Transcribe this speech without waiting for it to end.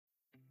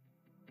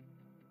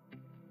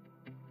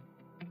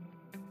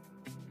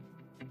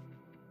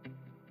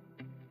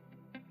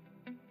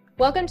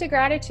Welcome to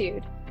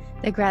Gratitude,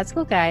 the grad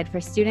school guide for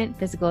student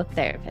physical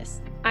therapists.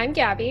 I'm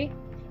Gabby.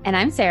 And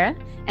I'm Sarah,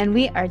 and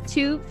we are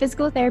two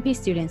physical therapy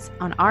students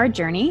on our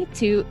journey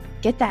to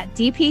get that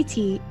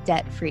DPT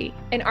debt-free.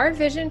 And our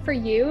vision for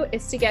you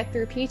is to get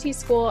through PT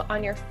school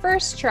on your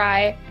first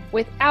try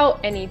without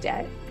any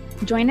debt.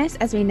 Join us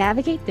as we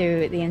navigate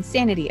through the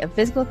insanity of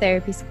physical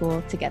therapy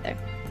school together.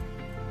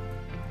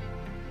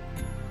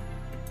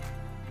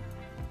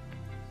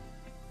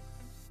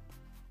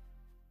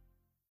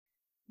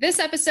 This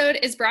episode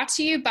is brought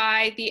to you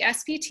by the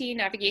SPT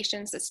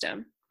Navigation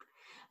System.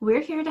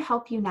 We're here to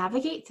help you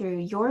navigate through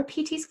your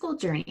PT school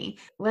journey,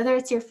 whether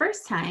it's your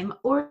first time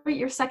or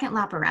your second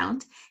lap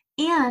around,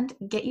 and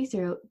get you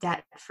through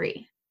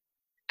debt-free.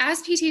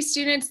 As PT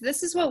students,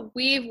 this is what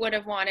we would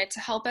have wanted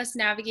to help us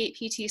navigate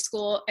PT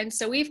school, and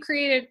so we've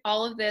created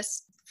all of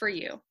this for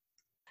you.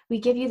 We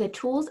give you the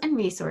tools and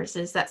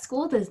resources that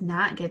school does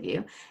not give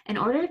you in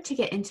order to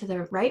get into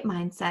the right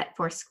mindset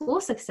for school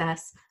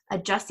success,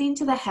 adjusting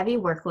to the heavy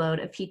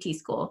workload of PT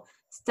school,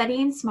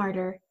 studying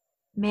smarter,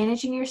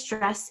 managing your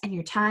stress and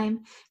your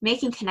time,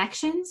 making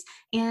connections,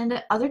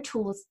 and other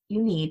tools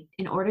you need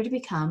in order to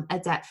become a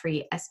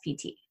debt-free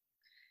SPT.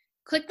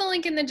 Click the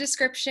link in the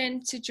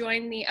description to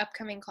join the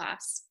upcoming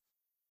class.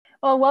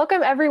 Well,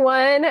 welcome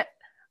everyone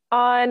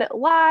on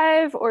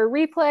live or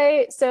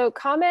replay. So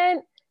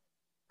comment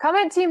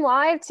team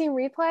live, team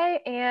replay,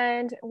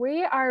 and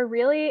we are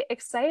really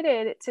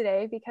excited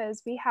today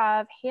because we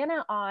have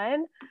Hannah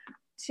on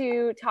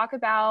to talk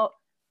about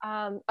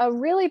a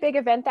really big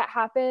event that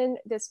happened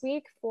this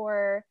week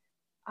for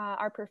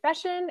our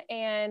profession,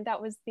 and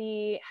that was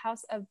the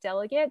House of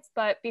Delegates.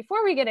 But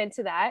before we get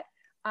into that,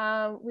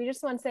 we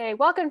just want to say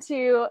welcome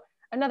to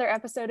another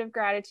episode of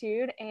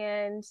Gratitude.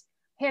 And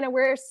Hannah,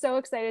 we're so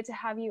excited to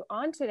have you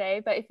on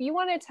today. But if you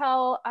want to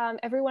tell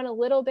everyone a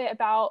little bit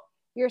about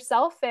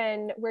yourself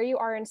and where you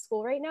are in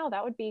school right now,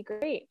 that would be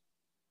great.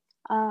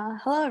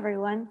 Hello,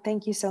 everyone.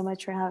 Thank you so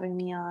much for having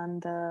me on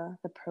the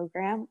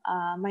program.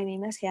 My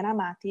name is Hannah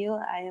Matthew.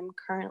 I am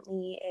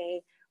currently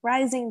a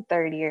rising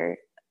third year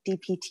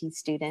DPT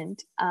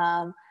student.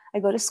 I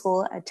go to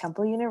school at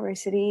Temple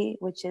University,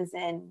 which is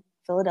in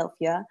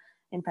Philadelphia,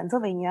 in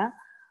Pennsylvania.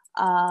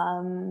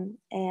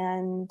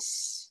 And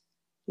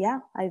yeah,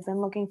 I've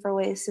been looking for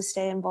ways to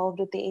stay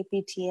involved with the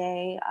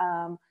APTA.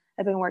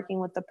 I've been working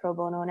with the Pro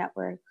Bono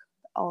Network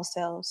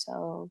also.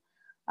 So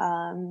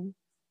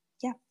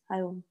yeah,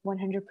 I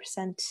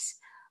 100%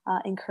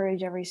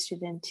 encourage every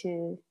student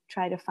to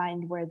try to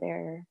find where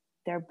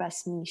their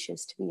best niche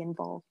is to be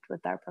involved with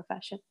our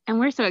profession. And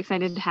we're so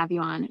excited to have you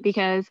on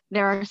because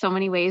there are so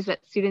many ways that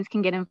students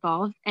can get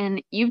involved,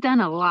 and you've done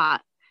a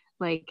lot,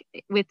 like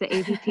with the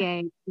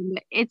APTA.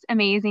 It's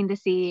amazing to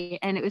see,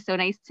 and it was so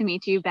nice to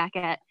meet you back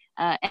at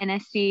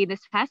NSC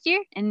this past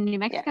year in New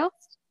Mexico.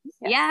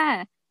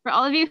 Yeah. For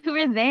all of you who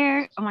were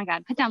there, oh my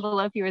God, put down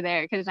below if you were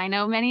there, because I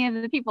know many of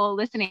the people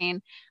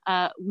listening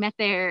met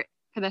there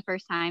for the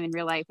first time in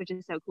real life, which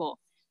is so cool.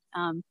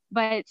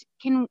 But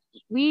can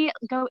we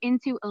go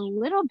into a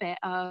little bit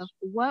of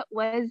what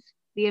was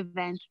the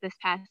event this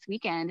past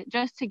weekend,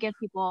 just to give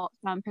people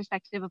some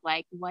perspective of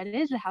like, what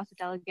is the House of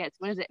Delegates?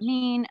 What does it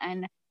mean?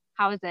 And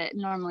how does it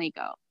normally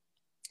go?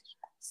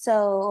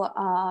 So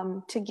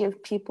to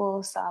give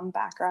people some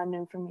background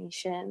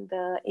information,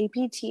 the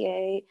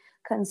APTA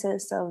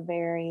consists of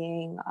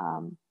varying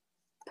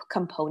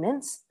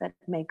components that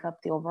make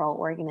up the overall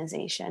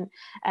organization.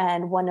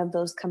 And one of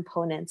those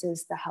components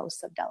is the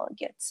House of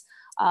Delegates.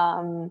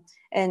 And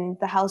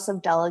the House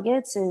of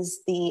Delegates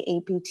is the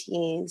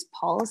APTA's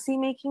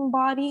policy-making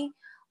body.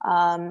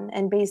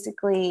 And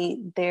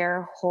basically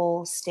their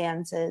whole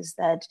stance is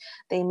that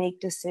they make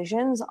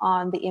decisions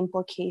on the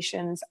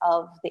implications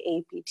of the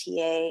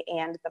APTA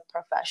and the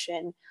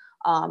profession,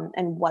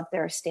 and what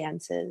their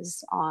stance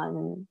is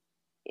on.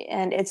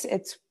 And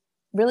it's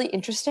really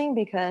interesting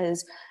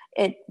because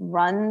it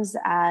runs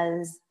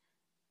as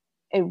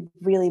a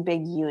really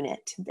big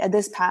unit.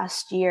 This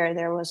past year,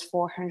 there was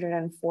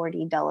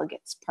 440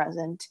 delegates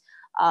present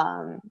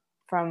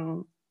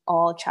from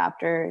all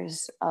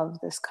chapters of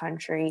this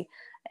country.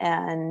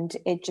 And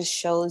it just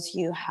shows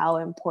you how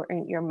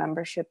important your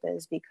membership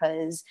is,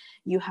 because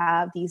you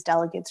have these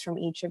delegates from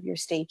each of your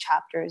state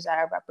chapters that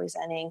are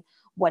representing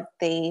what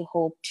they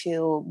hope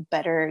to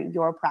better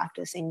your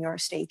practice in your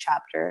state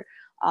chapter.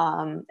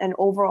 And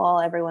overall,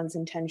 everyone's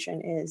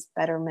intention is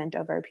betterment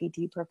of our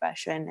PT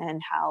profession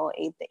and how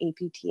the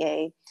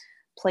APTA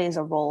plays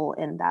a role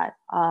in that.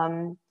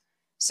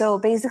 So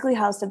basically,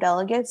 House of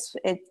Delegates,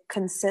 it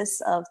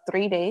consists of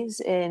 3 days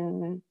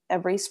in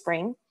every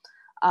spring.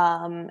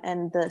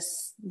 And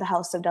the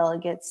House of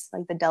Delegates,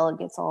 like the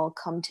delegates all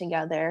come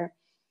together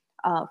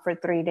for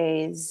 3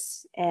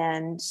 days,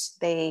 and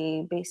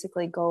they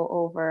basically go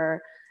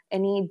over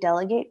any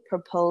delegate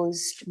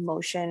proposed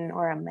motion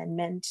or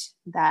amendment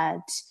that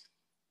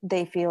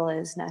they feel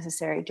is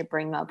necessary to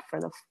bring up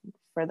for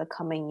the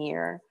coming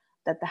year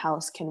that the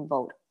House can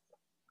vote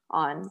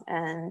on.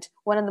 And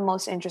one of the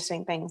most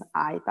interesting things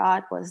I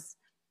thought was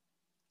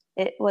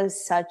it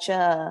was such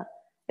a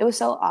it was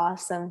so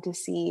awesome to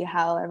see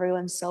how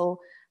everyone's so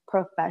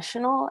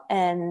professional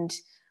and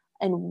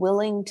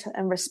willing to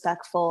and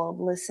respectful of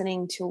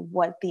listening to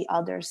what the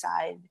other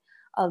side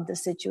of the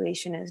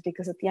situation is,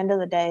 because at the end of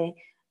the day,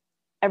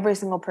 every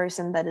single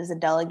person that is a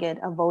delegate,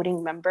 a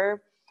voting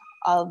member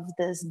of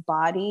this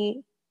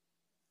body,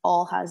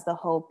 all has the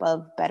hope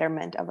of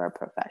betterment of our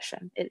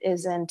profession. It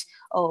isn't,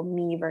 oh,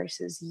 me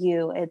versus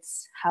you.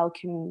 It's how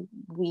can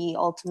we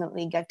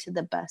ultimately get to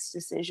the best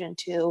decision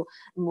to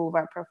move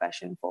our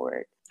profession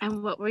forward.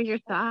 And what were your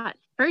thoughts?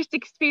 First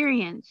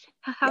experience,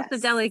 House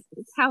of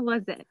Delegates, how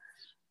was it?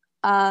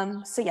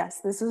 So yes,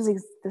 this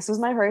was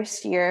my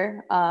first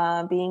year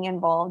being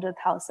involved with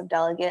House of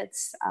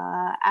Delegates.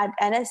 At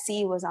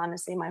NSC was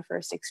honestly my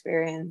first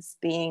experience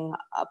being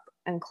up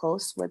and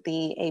close with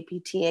the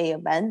APTA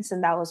events,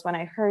 and that was when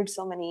I heard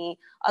so many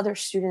other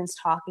students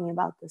talking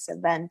about this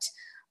event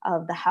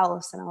of the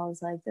House, and I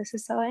was like, this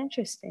is so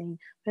interesting,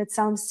 but it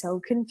sounds so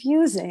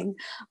confusing.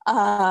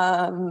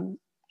 And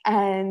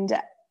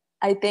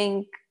I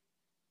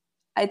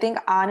think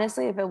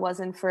honestly, if it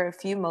wasn't for a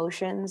few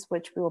motions,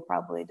 which we will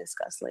probably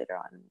discuss later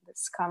on in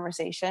this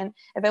conversation,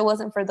 if it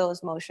wasn't for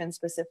those motions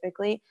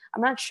specifically,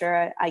 I'm not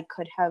sure I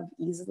could have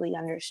easily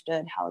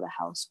understood how the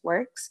House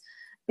works,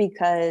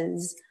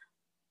 because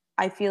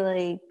I feel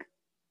like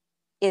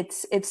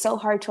it's so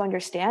hard to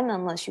understand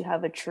unless you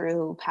have a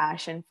true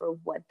passion for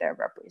what they're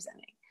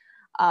representing.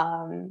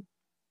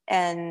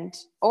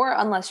 Or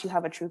unless you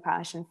have a true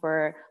passion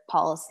for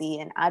policy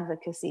and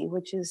advocacy,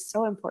 which is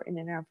so important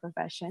in our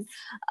profession.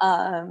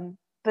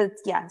 But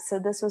yeah, so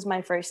this was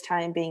my first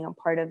time being a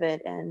part of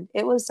it, and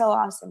it was so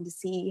awesome to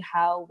see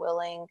how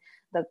willing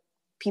the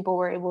people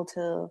were able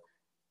to,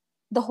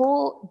 the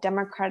whole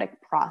democratic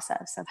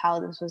process of how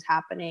this was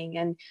happening.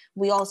 And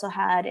we also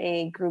had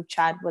a group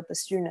chat with the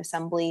student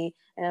assembly,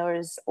 and there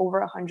was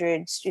over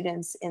 100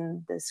 students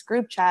in this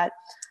group chat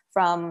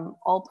from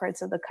all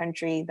parts of the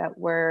country that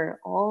were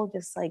all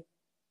just like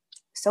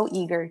so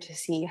eager to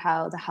see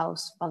how the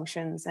House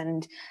functions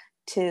and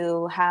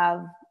to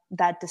have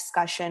that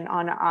discussion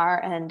on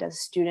our end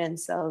as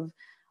students of,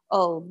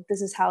 oh,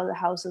 this is how the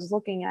House is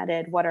looking at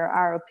it. What are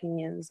our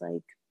opinions?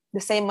 Like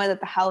the same way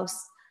that the House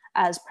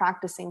as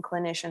practicing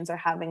clinicians are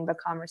having the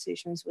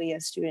conversations, we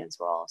as students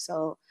were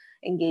also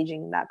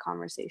engaging in that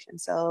conversation.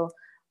 So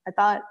I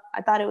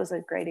thought it was a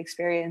great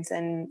experience,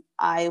 and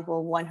I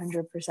will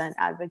 100%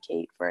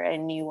 advocate for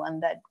anyone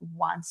that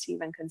wants to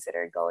even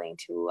consider going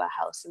to a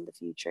House in the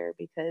future,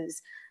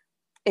 because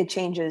it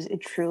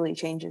truly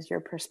changes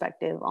your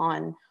perspective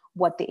on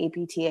what the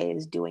APTA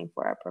is doing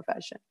for our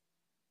profession.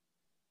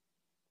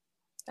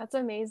 That's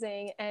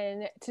amazing.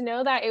 And to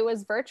know that it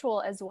was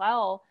virtual as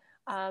well.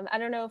 I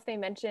don't know if they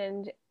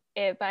mentioned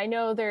it, but I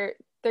know they're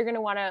going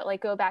to want to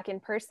like go back in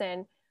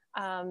person.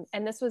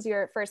 And this was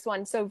your first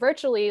one. So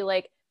virtually,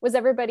 like, was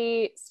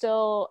everybody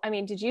still, I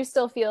mean, did you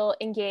still feel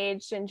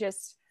engaged and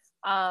just,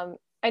 I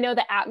know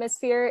the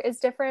atmosphere is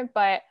different,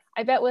 but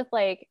I bet with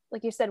like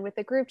you said, with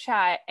the group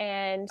chat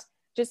and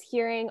just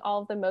hearing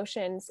all of the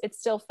motions, it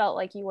still felt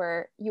like you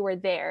were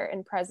there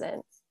and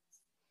present.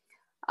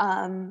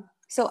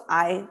 So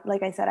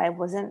like I said, I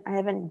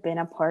haven't been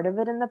a part of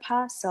it in the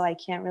past, so I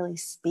can't really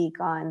speak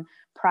on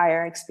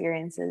prior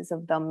experiences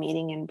of them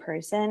meeting in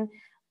person.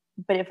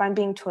 But if I'm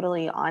being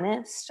totally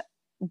honest,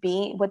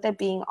 with it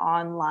being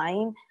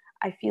online,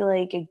 I feel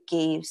like it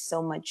gave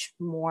so much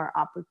more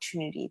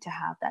opportunity to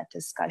have that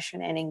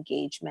discussion and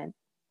engagement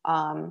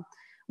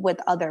with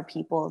other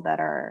people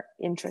that are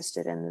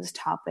interested in this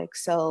topic.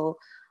 So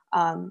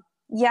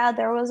yeah,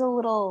 there was a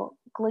little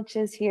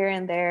glitches here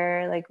and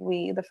there. Like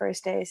the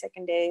first day,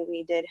 second day,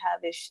 we did have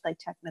like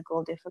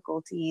technical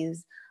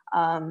difficulties.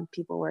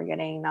 People were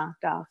getting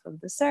knocked off of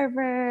the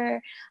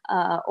server,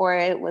 or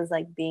it was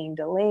like being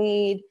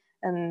delayed.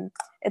 And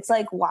it's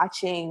like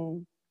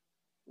watching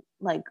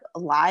like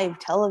live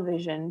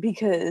television,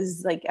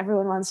 because like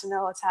everyone wants to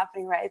know what's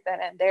happening right then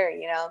and there,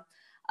 you know?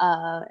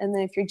 And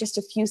then if you're just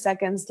a few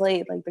seconds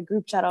late, like the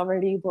group chat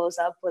already blows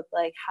up with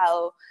like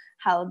how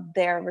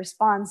their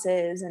response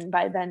is. And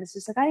by then it's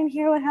just like, I didn't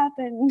hear what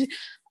happened.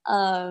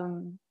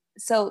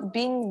 So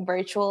being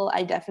virtual,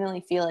 I definitely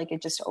feel like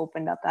it just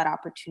opened up that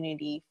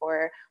opportunity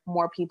for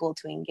more people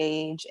to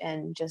engage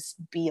and just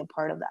be a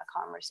part of that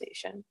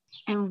conversation.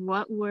 And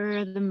what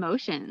were the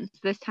motions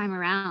this time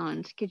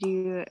around? Could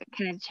you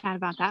kind of chat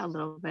about that a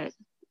little bit?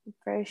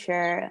 For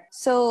sure.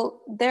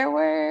 So there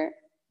were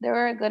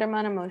a good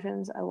amount of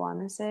motions. I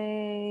want to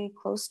say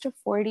close to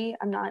 40.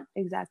 I'm not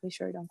exactly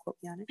sure. Don't quote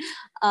me on it.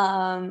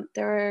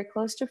 There were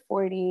close to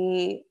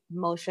 40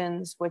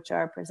 motions, which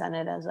are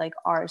presented as like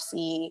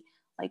RC,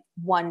 like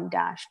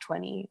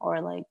 1-20, or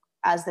like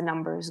as the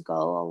numbers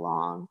go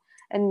along.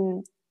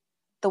 And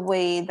the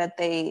way that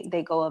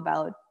they go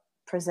about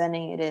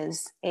presenting it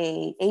is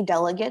a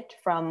delegate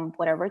from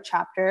whatever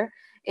chapter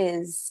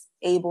is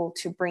able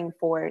to bring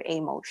forward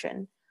a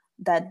motion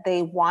that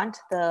they want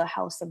the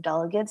House of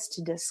Delegates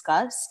to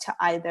discuss to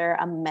either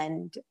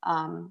amend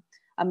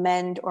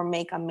amend or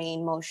make a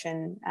main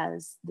motion,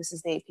 as this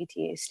is the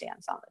APTA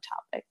stance on the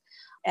topic.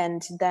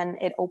 And then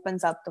it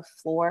opens up the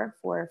floor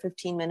for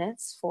 15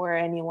 minutes for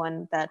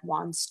anyone that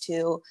wants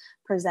to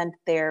present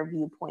their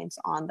viewpoints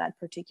on that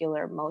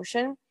particular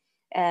motion.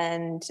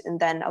 And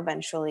then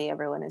eventually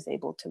everyone is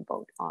able to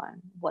vote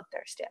on what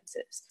their stance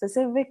is.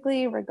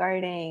 Specifically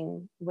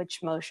regarding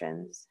which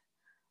motions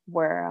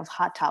were of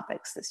hot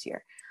topics this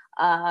year.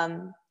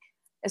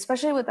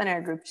 Especially within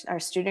our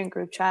student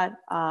group chat,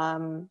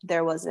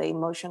 there was a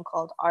motion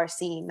called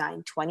RC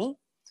 920.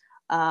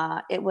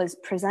 It was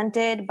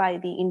presented by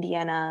the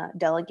Indiana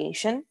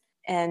delegation.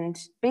 And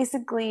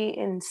basically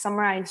in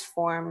summarized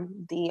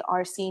form, the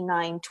RC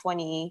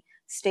 920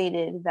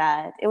 stated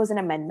that it was an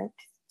amendment.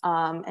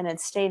 And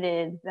it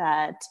stated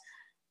that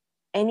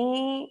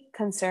any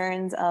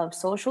concerns of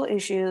social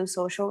issues,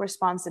 social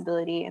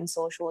responsibility, and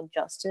social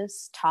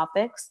justice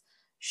topics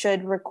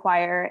should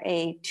require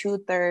a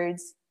 2/3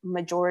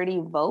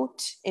 majority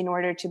vote in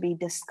order to be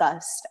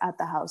discussed at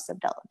the House of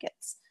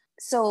Delegates.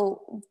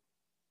 So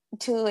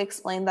to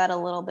explain that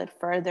a little bit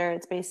further,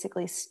 it's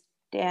basically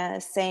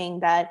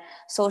saying that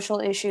social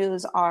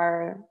issues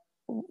are,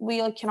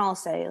 we can all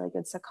say, like,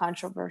 it's a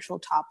controversial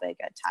topic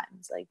at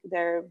times. Like,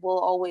 there will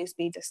always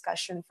be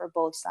discussion for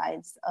both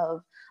sides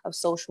of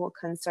social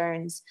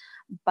concerns,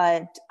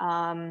 but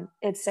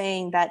it's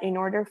saying that in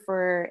order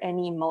for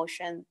any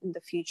motion in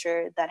the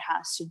future that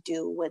has to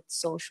do with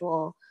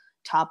social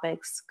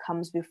topics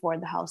comes before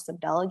the House of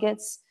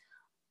Delegates,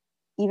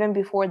 even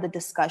before the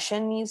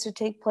discussion needs to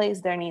take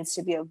place, there needs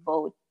to be a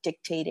vote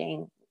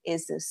dictating,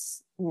 is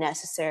this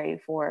necessary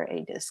for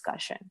a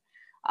discussion?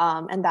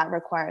 And that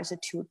requires a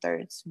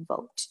 2/3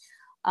 vote.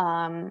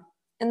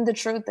 And the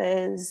truth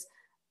is,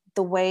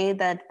 the way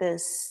that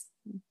this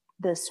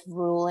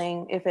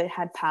ruling, if it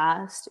had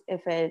passed,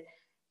 if it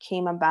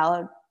came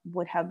about,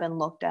 would have been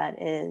looked at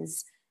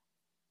is,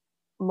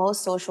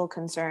 most social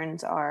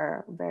concerns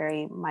are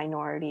very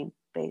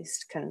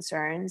minority-based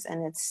concerns,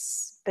 and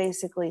it's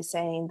basically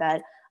saying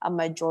that a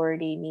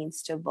majority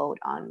needs to vote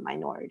on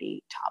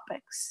minority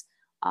topics,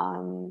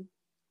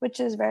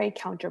 which is very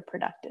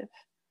counterproductive.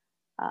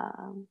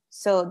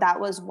 So that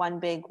was one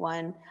big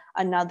one.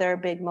 Another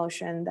big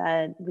motion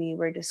that we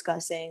were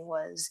discussing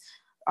was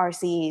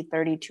RC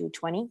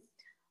 3220,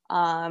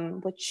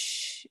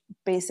 which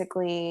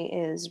basically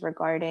is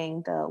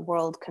regarding the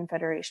World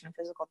Confederation of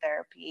Physical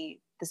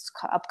Therapy. This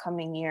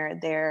upcoming year,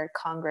 their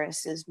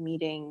Congress is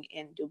meeting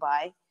in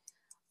Dubai,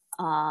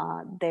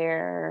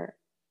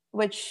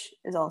 which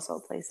is also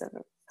a place of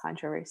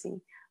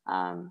controversy.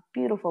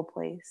 Beautiful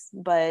place,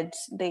 but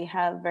they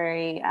have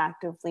very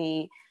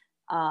actively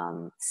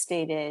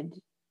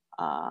stated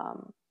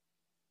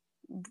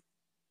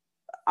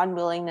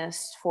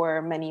unwillingness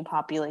for many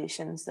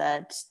populations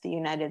that the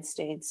United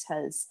States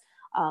has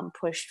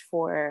pushed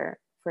for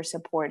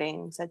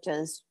supporting, such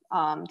as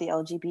the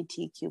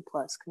LGBTQ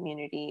plus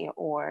community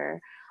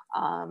or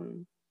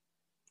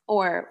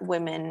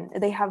women.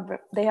 They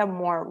have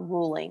more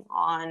ruling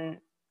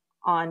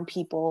on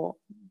people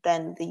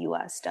than the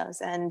US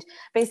does. And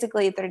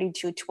basically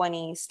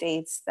 3220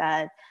 states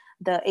that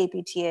the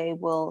APTA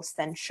will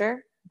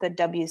censure the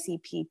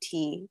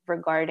WCPT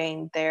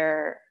regarding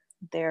their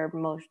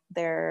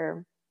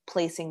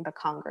placing the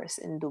Congress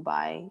in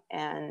Dubai,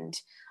 and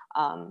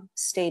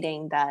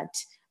stating that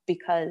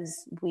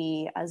because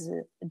we as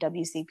a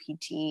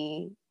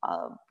WCPT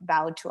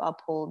vowed to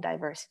uphold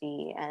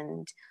diversity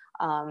and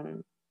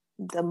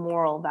the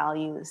moral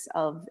values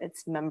of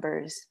its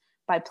members,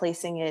 by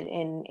placing it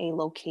in a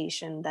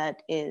location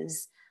that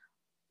is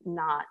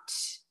not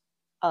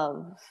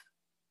of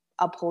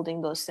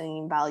upholding those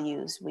same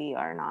values, we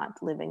are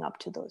not living up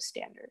to those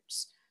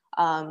standards.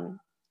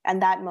 And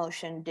that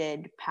motion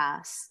did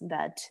pass,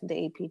 that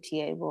the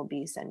APTA will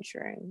be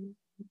censuring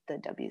the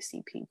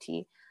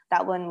WCPT.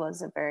 That one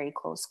was a very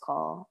close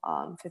call,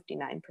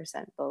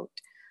 59% vote.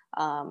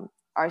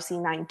 RC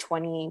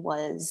 920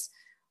 was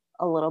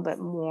a little bit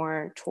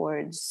more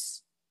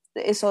towards,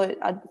 so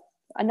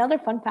another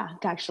fun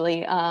fact,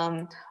 actually,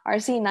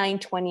 RC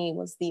 920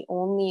 was the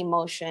only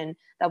motion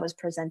that was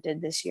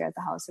presented this year at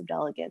the House of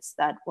Delegates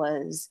that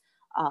was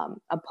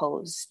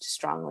opposed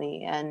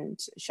strongly and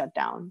shut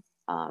down.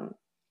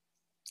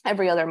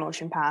 Every other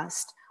motion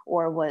passed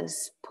or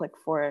was put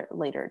for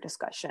later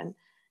discussion.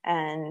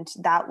 And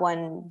that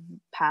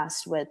one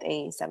passed with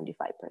a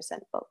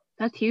 75% vote.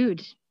 That's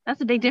huge. That's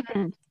a big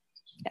difference.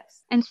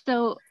 Yes. And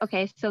so,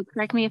 okay, so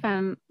correct me if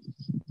I'm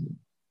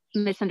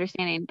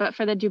misunderstanding, but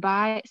for the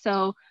Dubai,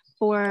 so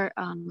for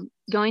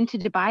going to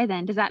Dubai,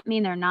 then does that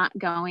mean they're not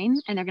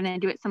going and they're going to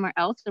do it somewhere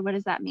else, or what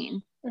does that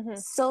mean? Mm-hmm.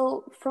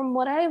 So from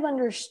what I've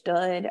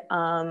understood,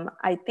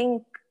 I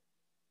think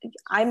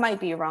I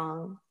might be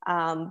wrong,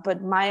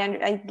 but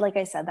like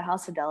I said, the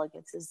House of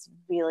Delegates is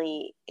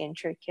really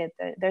intricate.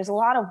 There's a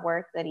lot of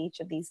work that each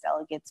of these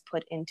delegates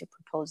put into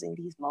proposing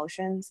these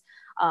motions.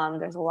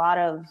 There's a lot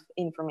of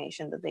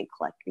information that they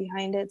collect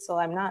behind it, so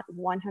I'm not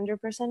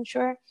 100%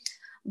 sure.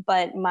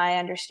 But my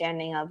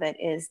understanding of it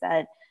is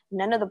that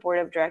none of the board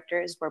of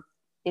directors were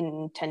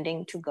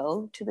intending to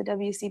go to the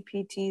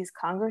WCPT's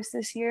Congress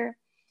this year,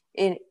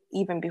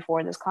 even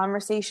before this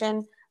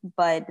conversation.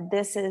 But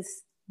this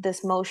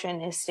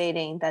motion is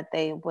stating that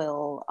they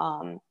will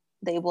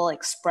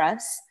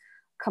express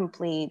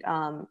complete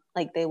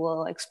they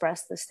will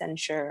express the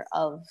censure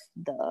of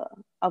the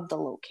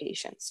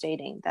location,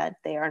 stating that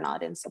they are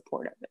not in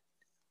support of it.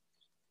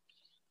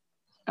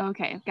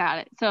 Okay, got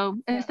it. So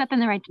a step in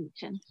the right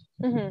direction.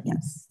 Mm-hmm.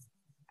 Yes.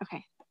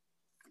 Okay.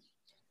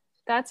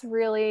 That's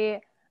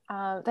really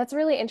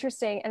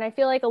interesting. And I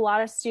feel like a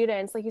lot of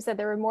students, like you said,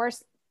 there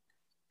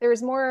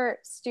was more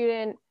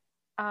student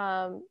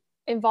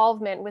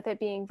involvement with it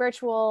being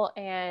virtual,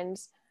 and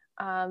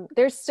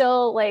there's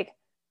still like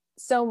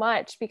so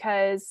much,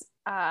 because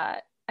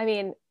I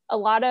mean, a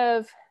lot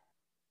of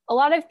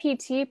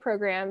PT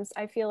programs,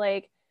 I feel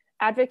like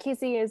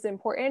advocacy is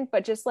important,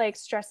 but just like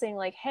stressing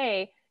like,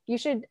 hey, you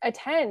should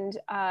attend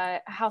a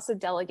House of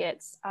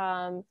Delegates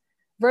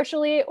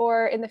virtually,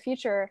 or in the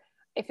future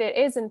if it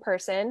is in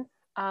person,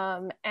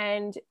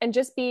 and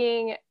just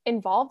being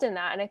involved in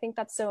that. And I think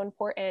that's so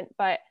important.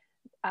 But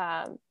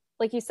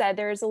like you said,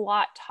 there's a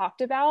lot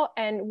talked about.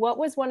 And what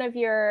was one of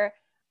your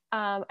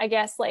I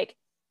guess like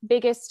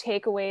biggest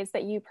takeaways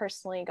that you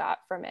personally got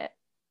from it?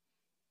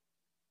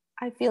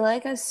 I feel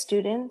like as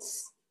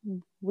students,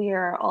 we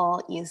are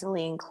all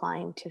easily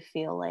inclined to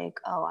feel like,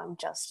 oh, I'm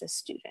just a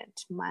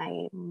student.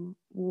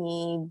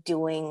 Me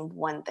doing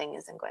one thing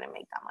isn't going to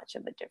make that much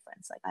of a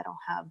difference. Like, I don't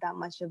have that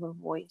much of a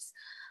voice.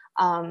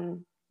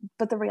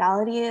 But the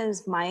reality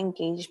is, my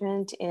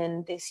engagement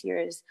in this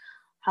year's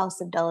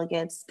House of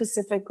Delegates,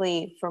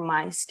 specifically for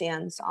my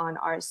stance on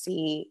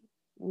RC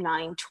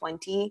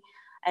 920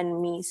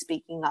 and me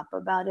speaking up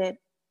about it,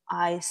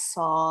 I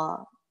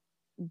saw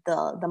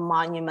the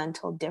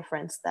monumental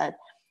difference that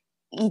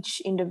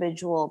each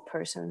individual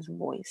person's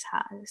voice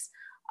has.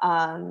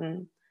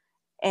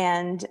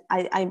 And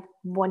I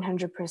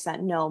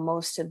 100% know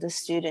most of the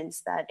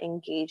students that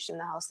engaged in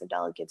the House of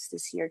Delegates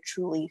this year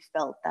truly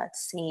felt that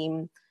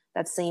same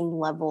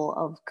level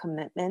of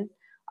commitment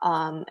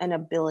and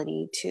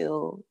ability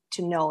to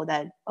know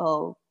that,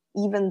 oh,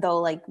 even though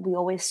like we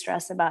always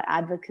stress about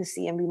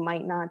advocacy and we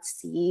might not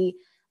see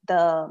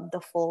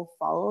the full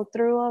follow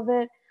through of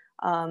it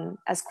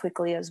as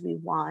quickly as we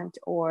want,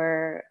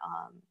 or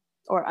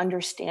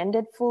understand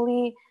it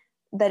fully,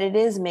 that it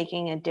is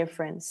making a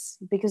difference.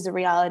 Because the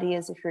reality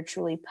is, if you're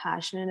truly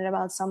passionate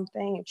about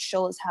something, it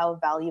shows how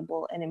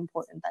valuable and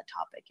important that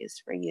topic is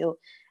for you.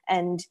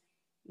 And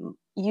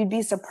you'd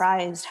be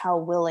surprised how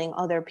willing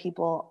other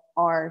people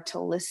are to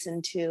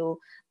listen to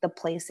the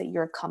place that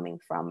you're coming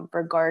from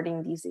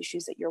regarding these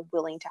issues that you're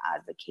willing to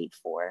advocate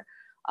for,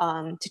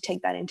 to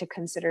take that into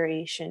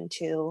consideration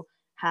to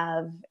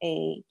have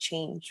a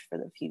change for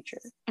the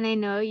future. And I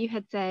know you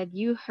had said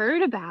you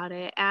heard about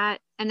it at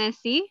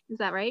NSC. Is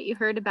that right? You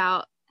heard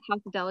about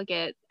House of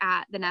Delegates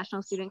at the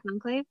National Student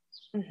Conclave?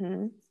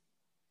 Mm-hmm.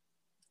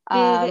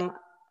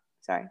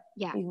 Sorry.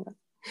 Yeah.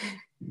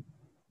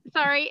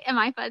 Sorry, am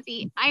I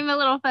fuzzy? I'm a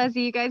little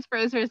fuzzy. You guys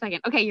froze for a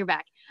second. Okay, you're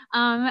back.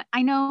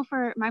 I know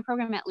for my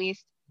program, at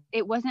least,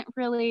 it wasn't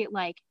really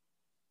like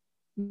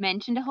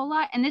mentioned a whole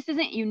lot. And this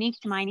isn't unique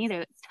to mine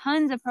either.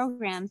 Tons of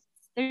programs.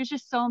 There's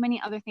just so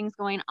many other things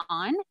going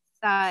on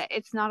that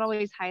it's not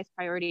always highest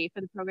priority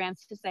for the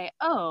programs to say,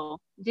 oh,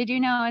 did you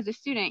know as a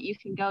student you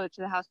can go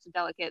to the House of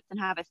Delegates and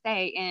have a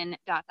say in ...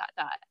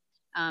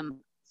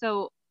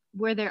 So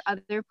were there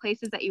other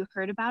places that you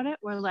heard about it,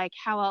 or like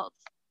how else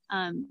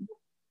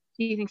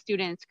do you think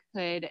students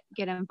could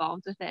get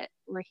involved with it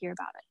or hear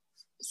about it?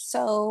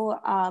 So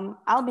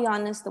I'll be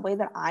honest, the way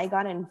that I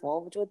got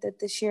involved with it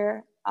this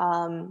year,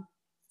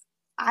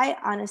 I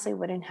honestly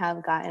wouldn't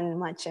have gotten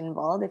much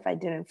involved if I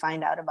didn't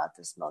find out about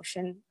this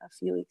motion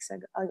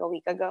a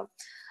week ago.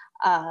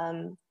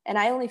 And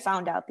I only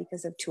found out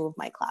because of two of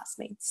my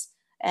classmates,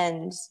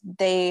 and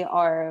they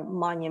are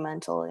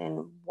monumental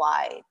in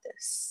why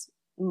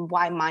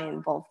my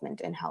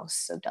involvement in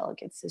House of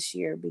Delegates this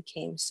year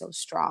became so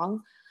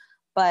strong.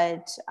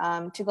 But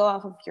to go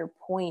off of your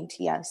point,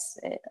 yes,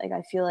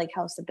 I feel like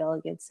House of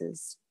Delegates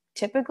is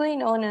typically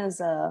known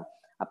as a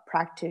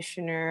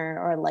practitioner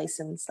or a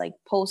licensed like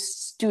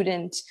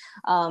post-student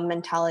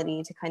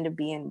mentality to kind of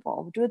be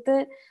involved with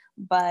it.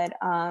 But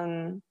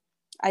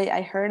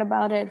I heard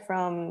about it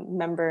from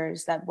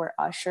members that were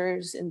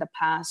ushers in the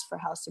past for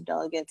House of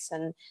Delegates,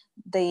 and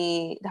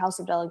the House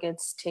of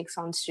Delegates takes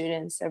on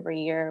students every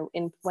year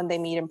when they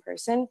meet in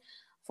person,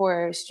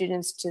 for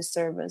students to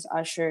serve as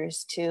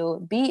ushers,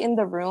 to be in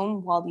the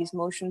room while these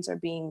motions are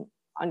being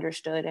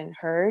understood and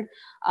heard,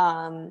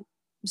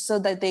 so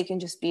that they can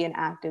just be an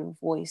active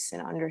voice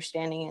in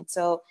understanding it.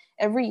 So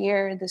every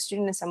year, the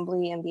Student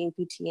Assembly and the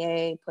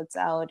APTA puts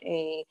out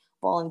a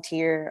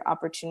volunteer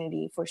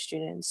opportunity for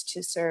students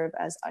to serve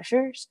as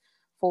ushers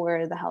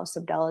for the House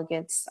of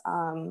Delegates.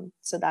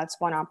 So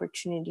that's one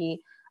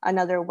opportunity.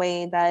 Another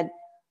way that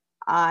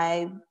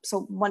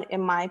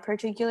in my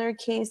particular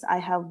case, I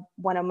have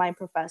one of my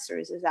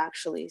professors is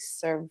actually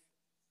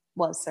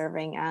was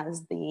serving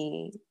as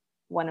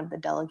one of the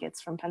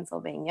delegates from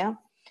Pennsylvania.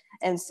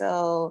 And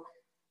so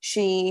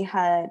she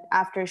had,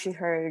 after she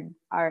heard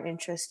our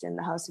interest in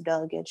the House of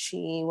Delegates,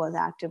 she was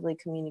actively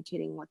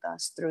communicating with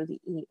us through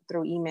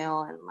through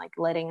email and like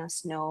letting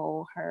us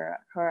know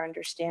her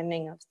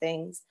understanding of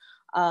things.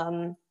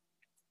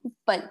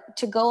 But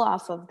to go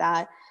off of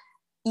that,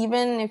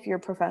 even if your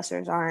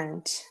professors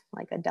aren't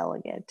like a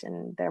delegate,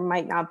 and there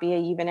might not be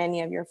even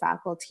any of your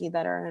faculty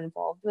that are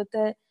involved with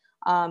it,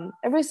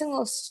 every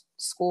single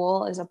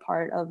school is a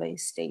part of a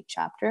state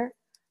chapter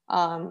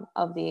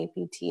of the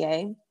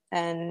APTA.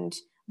 And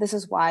this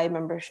is why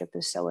membership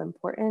is so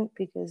important,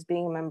 because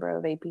being a member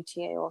of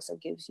APTA also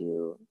gives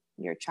you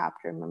your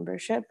chapter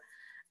membership.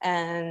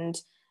 And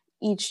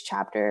each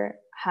chapter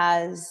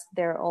has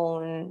their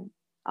own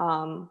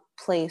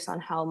place on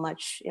how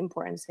much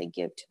importance they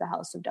give to the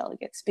House of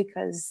Delegates,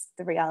 because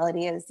the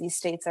reality is these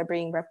states are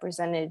being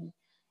represented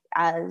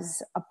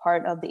as a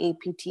part of the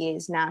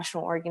APTA's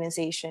national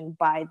organization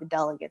by the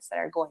delegates that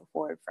are going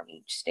forward from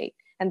each state.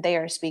 And they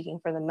are speaking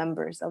for the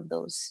members of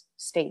those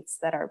states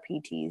that are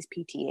PTs,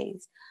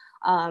 PTAs.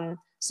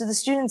 So the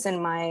students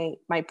in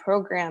my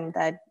program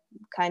that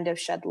kind of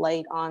shed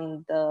light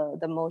on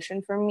the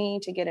motion for me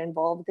to get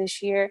involved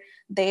this year,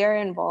 they are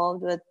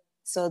involved with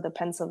the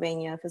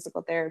Pennsylvania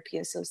Physical Therapy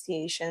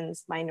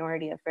Association's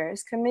Minority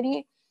Affairs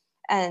Committee.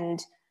 And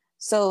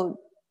so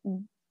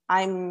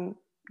don't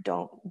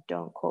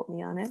quote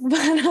me on it,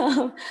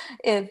 but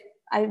if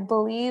I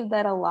believe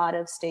that a lot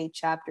of state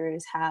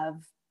chapters have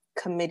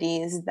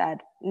committees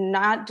that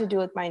not to do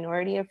with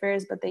minority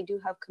affairs, but they do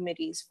have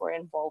committees for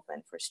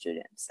involvement for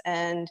students.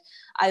 And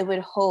I would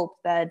hope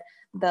that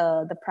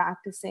the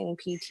practicing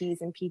PTs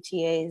and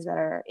PTAs that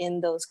are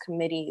in those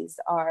committees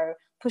are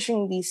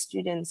pushing these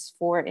students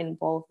for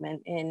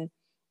involvement in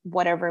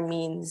whatever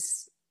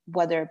means,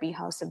 whether it be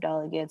House of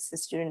Delegates, the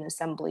Student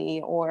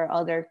Assembly, or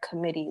other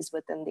committees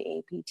within the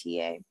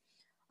APTA.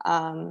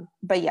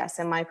 But yes,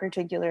 in my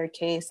particular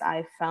case,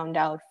 I found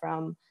out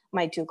from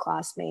my two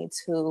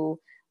classmates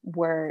who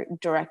were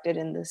directed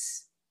in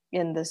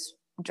this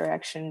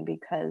direction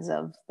because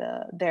of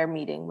their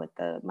meeting with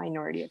the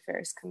Minority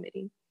Affairs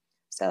Committee.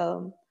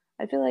 So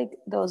I feel like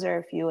those are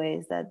a few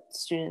ways that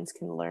students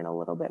can learn a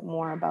little bit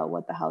more about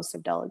what the House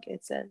of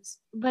Delegates is.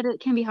 But it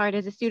can be hard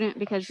as a student,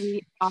 because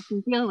we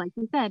often feel, like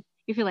you said,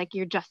 you feel like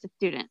you're just a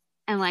student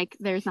and like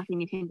there's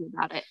nothing you can do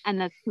about it. And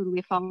that's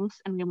totally false.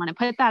 And we want to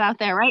put that out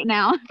there right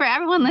now for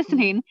everyone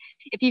listening.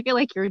 If you feel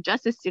like you're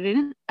just a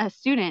student,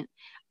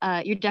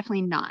 you're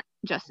definitely not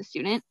just a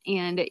student,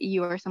 and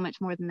you are so much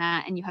more than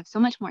that, and you have so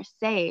much more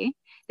say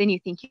than you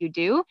think you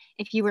do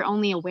if you were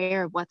only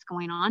aware of what's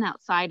going on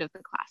outside of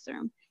the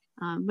classroom,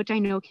 which I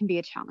know can be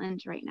a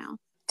challenge right now.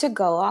 To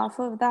go off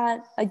of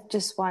that, I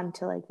just want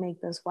to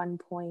make this one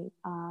point.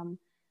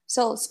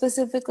 So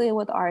specifically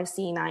with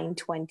RC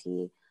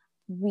 920,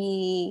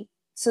 the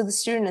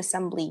Student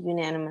Assembly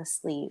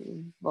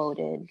unanimously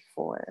voted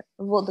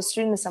the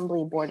Student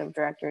Assembly Board of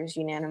Directors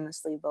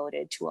unanimously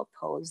voted to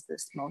oppose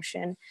this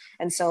motion.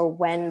 And so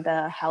when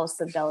the House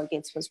of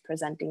Delegates was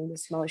presenting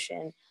this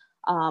motion,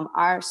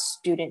 our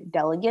student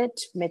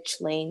delegate, Mitch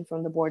Lane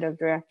from the Board of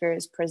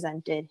Directors,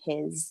 presented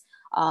his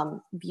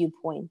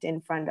viewpoint in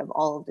front of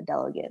all of the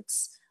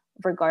delegates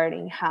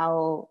regarding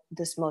how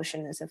this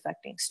motion is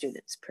affecting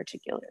students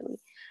particularly.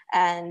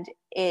 And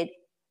the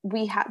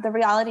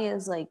reality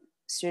is,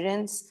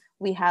 students,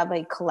 we have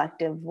a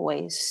collective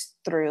voice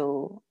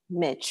through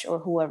Mitch or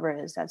whoever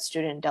is that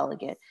student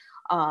delegate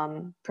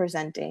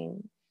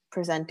presenting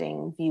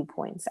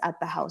viewpoints at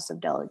the House of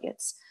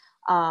Delegates.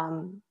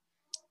 And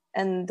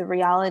the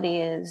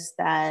reality is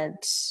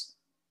that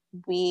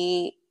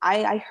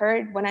I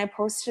heard when I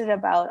posted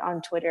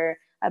on Twitter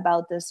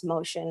about this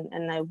motion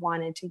and I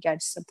wanted to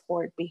get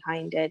support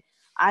behind it,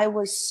 I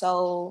was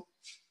so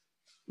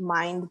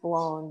mind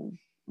blown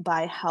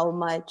by how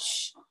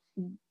much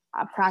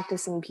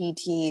practicing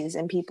PTs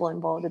and people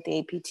involved at the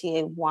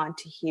APTA want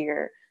to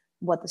hear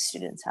what the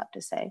students have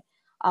to say.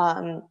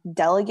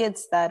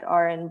 Delegates that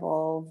are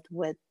involved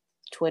with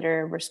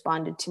Twitter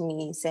responded to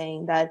me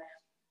saying that,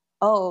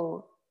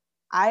 oh,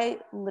 I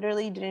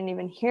literally didn't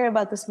even hear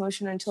about this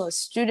motion until a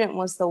student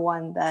was the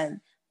one that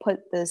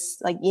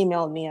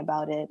emailed me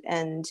about it.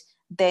 And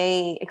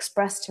they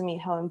expressed to me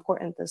how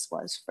important this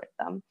was for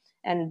them.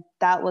 And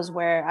that was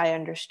where I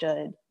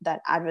understood that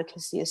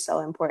advocacy is so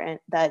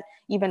important, that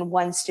even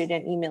one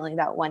student emailing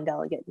that one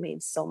delegate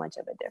made so much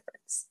of a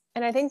difference.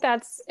 And I think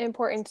that's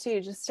important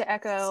too, just to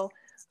echo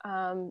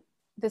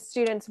the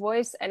student's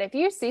voice. And if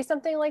you see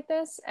something like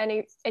this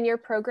and your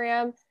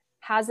program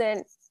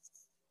hasn't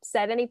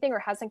said anything or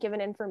hasn't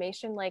given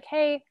information like,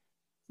 hey,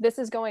 this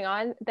is going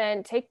on,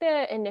 then take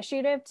the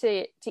initiative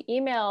to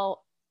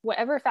email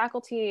whatever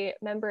faculty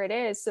member it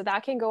is, so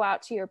that can go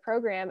out to your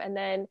program, and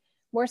then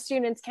more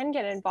students can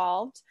get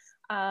involved,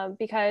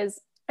 because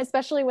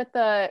especially with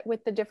the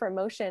different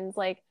motions,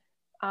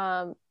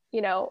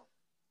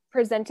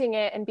 presenting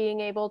it and being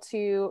able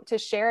to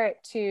share it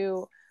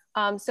to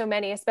so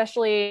many,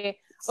 especially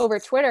over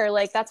Twitter,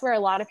 that's where a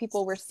lot of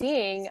people were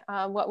seeing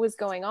what was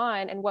going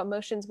on and what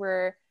motions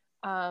were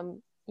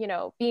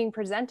being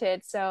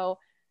presented. So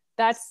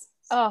that's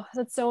Oh,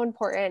 that's so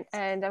important.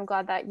 And I'm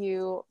glad that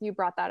you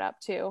brought that up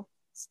too.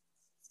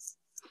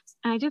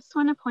 I just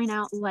want to point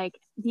out, like,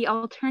 the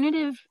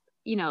alternative,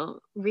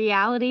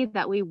 reality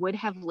that we would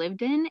have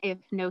lived in if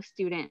no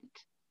student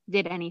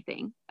did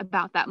anything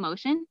about that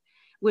motion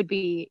would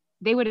be,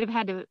 they would have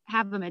had to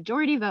have a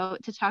majority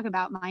vote to talk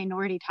about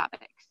minority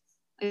topics,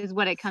 is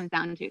what it comes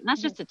down to. And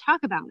that's just to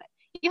talk about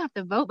it. You have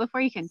to vote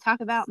before you can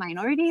talk about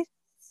minorities.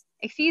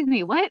 Excuse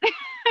me, what?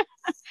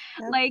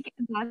 Like,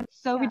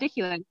 that's so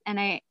ridiculous. And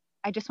I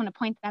just want to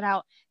point that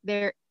out.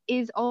 There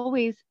is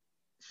always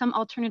some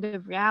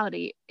alternative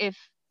reality if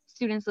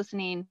students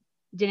listening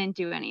didn't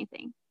do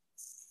anything.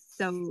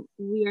 So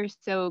we are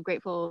so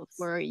grateful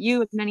for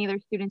you and many other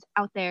students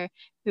out there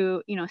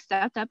who,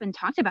 stepped up and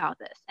talked about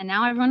this. And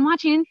now everyone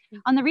watching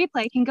on the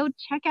replay can go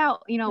check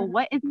out,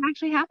 what is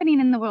actually happening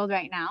in the world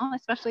right now,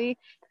 especially,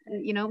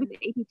 with the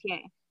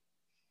APTA.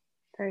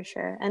 For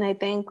sure. And I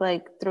think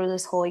through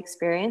this whole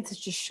experience, it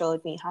just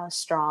showed me how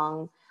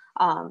strong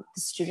the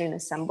student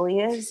assembly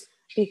is,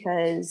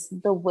 because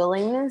the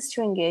willingness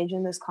to engage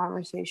in this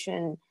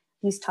conversation,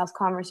 these tough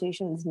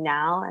conversations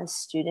now as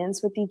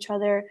students with each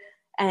other,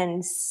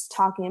 and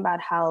talking about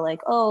how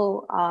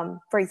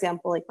for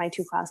example, my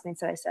two classmates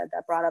that I said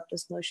that brought up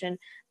this motion,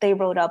 they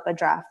wrote up a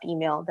draft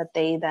email that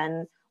they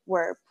then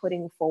were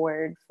putting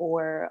forward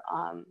for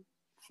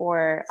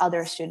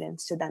other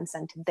students to then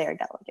send to their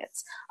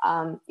delegates.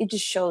 It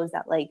just shows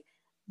that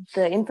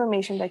the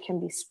information that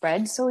can be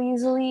spread so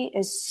easily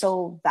is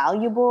so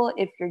valuable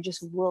if you're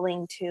just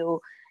willing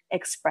to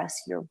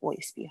express your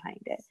voice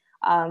behind it.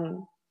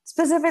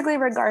 Specifically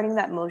regarding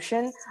that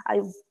motion,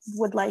 I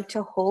would like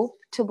to hope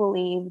to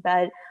believe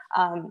that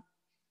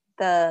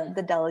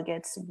the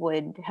delegates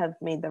would have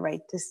made the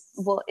right,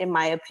 in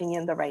my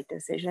opinion, the right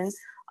decision,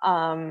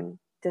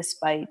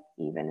 despite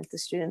even if the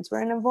students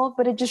weren't involved.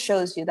 But it just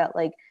shows you that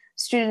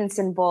students'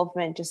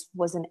 involvement just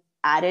was an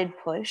added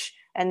push,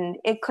 and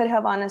it could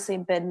have honestly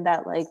been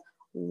that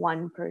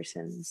one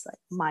person's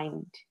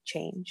mind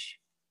change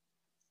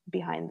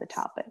behind the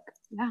topic.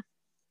 Yeah,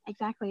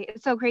 exactly.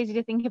 It's so crazy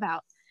to think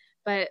about.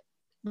 But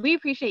we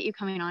appreciate you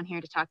coming on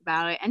here to talk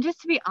about it and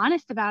just to be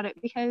honest about it,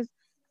 because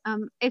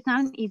it's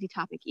not an easy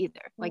topic either.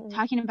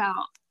 Talking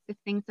about the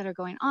things that are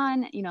going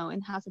on, in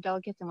the House of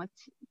Delegates and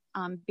what's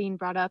being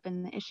brought up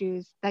and the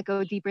issues that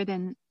go deeper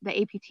than the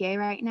APTA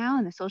right now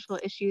and the social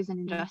issues and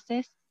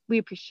injustice. We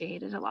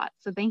appreciate it a lot.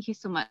 So thank you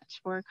so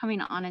much for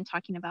coming on and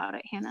talking about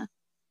it, Hannah.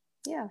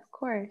 Yeah, of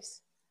course.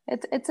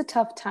 It's a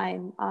tough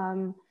time.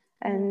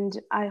 And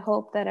I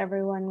hope that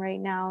everyone right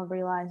now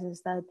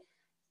realizes that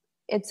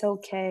it's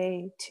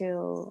okay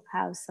to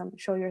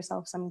show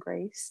yourself some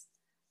grace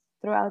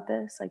throughout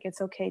this.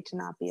 It's okay to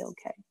not be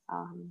okay,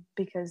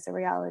 because the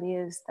reality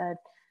is that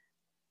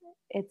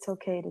it's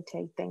okay to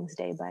take things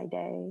day by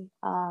day.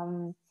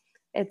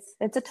 It's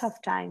a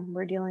tough time.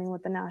 We're dealing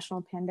with the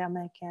national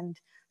pandemic and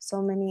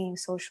so many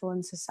social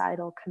and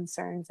societal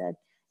concerns that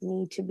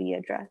need to be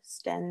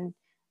addressed. And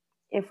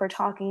if we're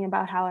talking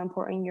about how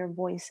important your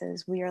voice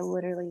is, we are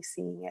literally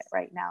seeing it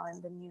right now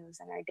in the news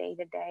and our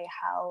day-to-day,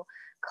 how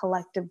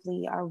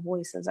collectively our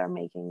voices are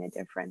making a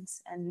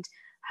difference and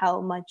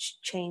how much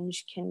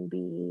change can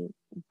be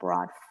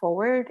brought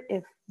forward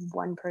if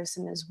one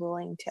person is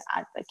willing to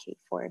advocate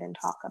for it and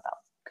talk about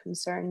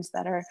concerns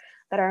that are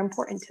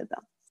important to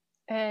them.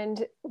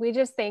 And we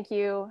just thank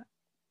you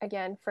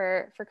again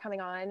for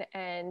coming on,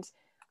 and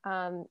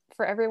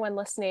for everyone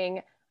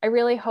listening. I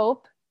really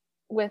hope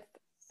with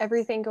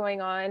everything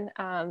going on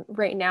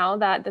right now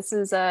that this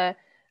is a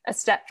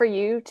step for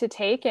you to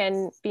take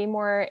and be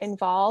more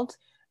involved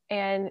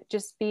and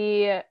just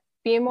be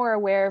more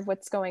aware of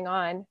what's going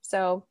on.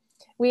 So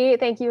we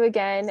thank you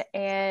again.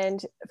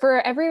 And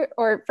for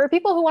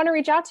people who want to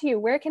reach out to you,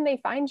 where can they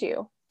find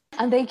you?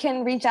 They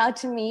can reach out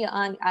to me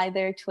on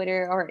either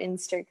Twitter or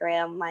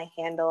Instagram. My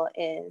handle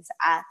is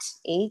at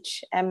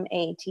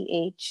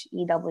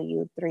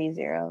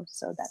HMATHEW30.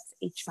 So that's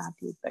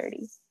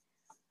HMatthew30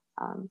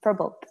 for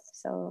both.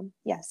 So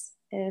yes,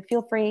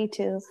 feel free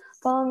to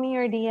follow me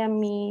or DM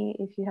me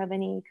if you have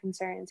any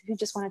concerns. If you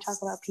just want to talk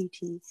about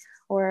PT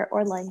or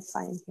life,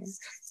 I'm here.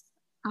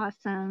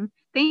 Awesome.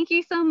 Thank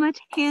you so much,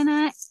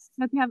 Hannah.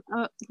 Hope you have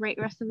a great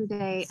rest of the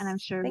day, and I'm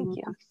sure Thank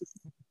you.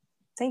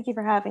 Thank you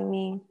for having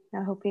me.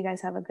 I hope you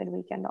guys have a good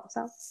weekend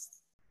also.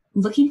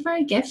 Looking for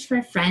a gift for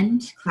a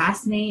friend,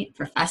 classmate,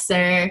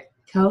 professor,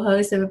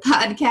 co-host of a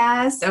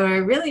podcast,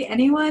 or really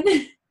anyone?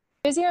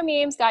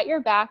 PhysioMemes got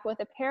your back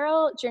with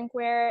apparel,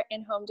 drinkware,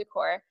 and home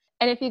decor.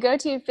 And if you go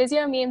to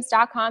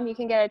physiomemes.com, you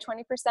can get a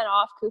 20%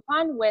 off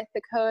coupon with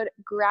the code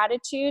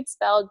GRATITUDE,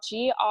 spelled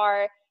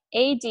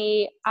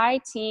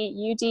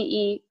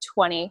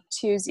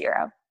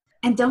GRADITUDE2020.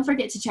 And don't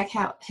forget to check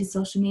out his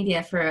social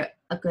media for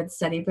a good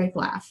study break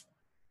laugh.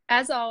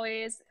 As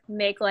always,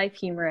 make life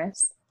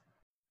humorous.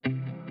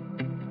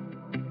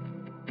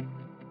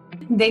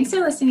 Thanks for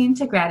listening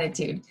to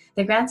Gratitude,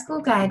 the grad school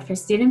guide for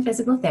student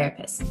physical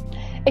therapists.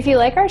 If you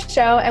like our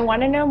show and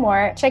want to know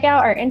more, check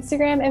out our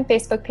Instagram and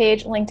Facebook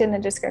page linked in the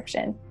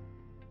description.